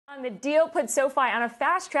The deal puts SoFi on a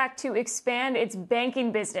fast track to expand its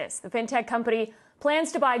banking business. The fintech company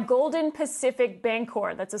plans to buy Golden Pacific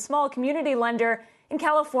Bancorp. That's a small community lender in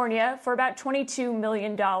California for about $22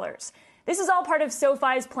 million. This is all part of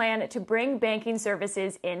SoFi's plan to bring banking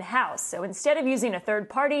services in-house. So instead of using a third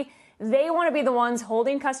party, they want to be the ones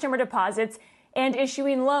holding customer deposits and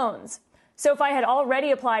issuing loans. SoFi had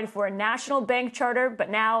already applied for a national bank charter,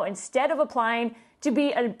 but now instead of applying to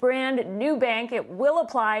be a brand new bank, it will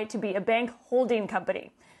apply to be a bank holding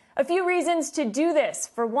company. A few reasons to do this.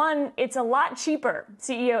 For one, it's a lot cheaper.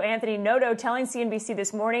 CEO Anthony Noto telling CNBC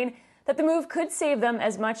this morning that the move could save them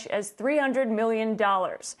as much as $300 million.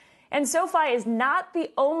 And SoFi is not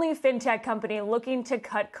the only fintech company looking to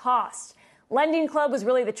cut costs. Lending Club was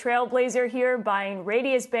really the trailblazer here, buying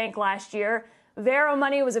Radius Bank last year. Vero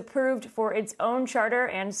Money was approved for its own charter,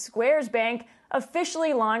 and Squares Bank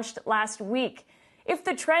officially launched last week. If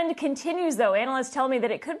the trend continues, though, analysts tell me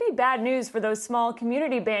that it could be bad news for those small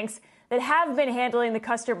community banks that have been handling the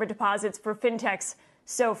customer deposits for fintechs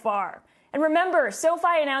so far. And remember,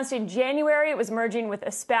 SoFi announced in January it was merging with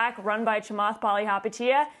a SPAC run by Chamath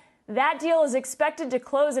Palihapitiya. That deal is expected to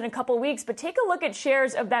close in a couple weeks, but take a look at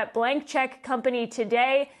shares of that blank check company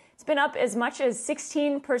today. It's been up as much as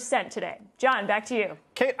 16% today. John, back to you.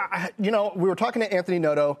 Kate, we were talking to Anthony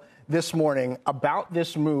Noto this morning about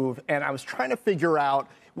this move, and I was trying to figure out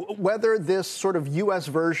whether this sort of U.S.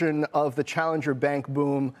 version of the challenger bank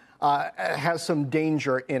boom has some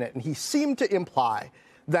danger in it. And he seemed to imply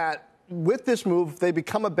that with this move, they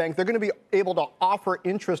become a bank, they're going to be able to offer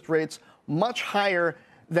interest rates much higher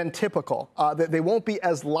than typical. That they won't be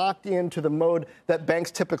as locked into the mode that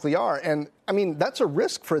banks typically are. And I mean, that's a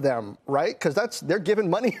risk for them, right? Because they're giving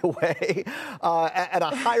money away at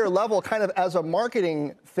a higher level, kind of as a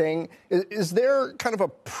marketing thing. Is there kind of a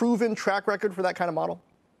proven track record for that kind of model?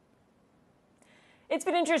 It's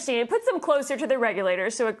been interesting. It puts them closer to the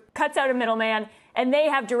regulators, so it cuts out a middleman, and they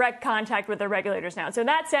have direct contact with the regulators now. So in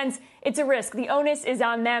that sense, it's a risk. The onus is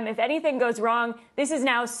on them. If anything goes wrong, this is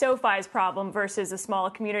now SoFi's problem versus a small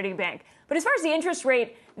community bank. But as far as the interest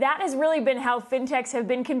rate, that has really been how fintechs have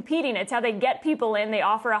been competing. It's how they get people in. They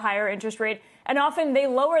offer a higher interest rate, and often they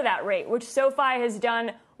lower that rate, which SoFi has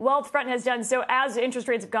done, Wealthfront has done. So as interest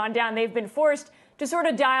rates have gone down, they've been forced to sort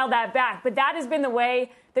of dial that back. But that has been the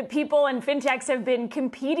way that people and fintechs have been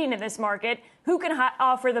competing in this market. Who can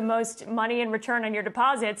offer the most money in return on your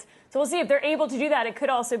deposits? So we'll see if they're able to do that. It could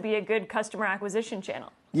also be a good customer acquisition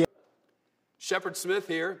channel. Shepard Smith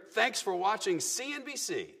here. Thanks for watching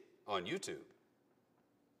CNBC on YouTube.